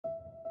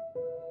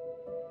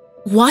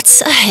What's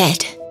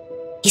ahead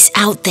is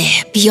out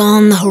there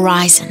beyond the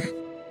horizon,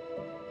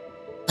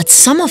 but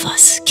some of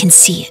us can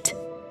see it.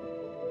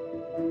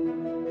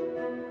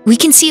 We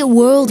can see a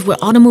world where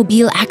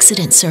automobile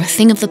accidents are a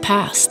thing of the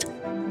past,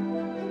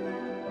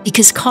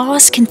 because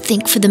cars can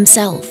think for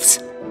themselves.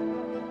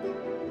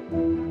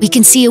 We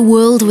can see a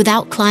world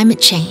without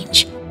climate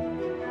change,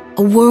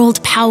 a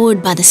world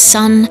powered by the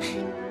sun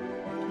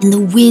and the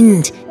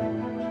wind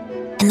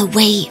and the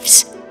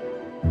waves.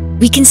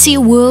 We can see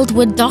a world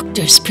where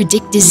doctors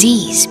predict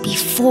disease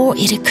before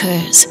it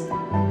occurs,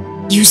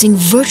 using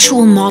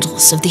virtual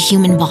models of the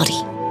human body.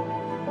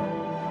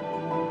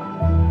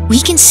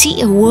 We can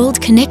see a world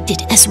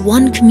connected as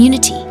one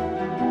community,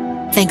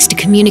 thanks to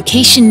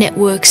communication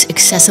networks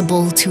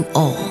accessible to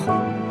all.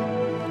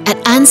 At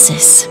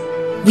Ansys,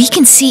 we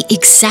can see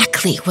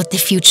exactly what the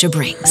future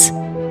brings,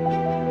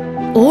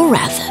 or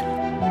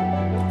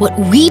rather, what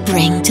we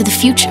bring to the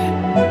future.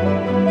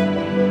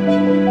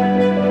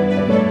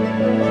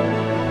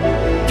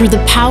 Through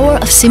the power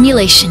of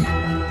simulation,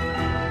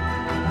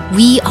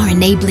 we are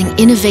enabling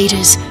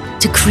innovators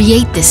to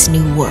create this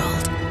new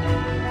world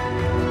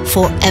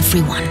for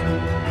everyone.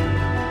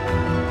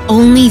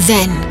 Only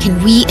then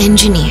can we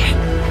engineer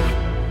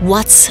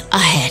what's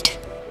ahead.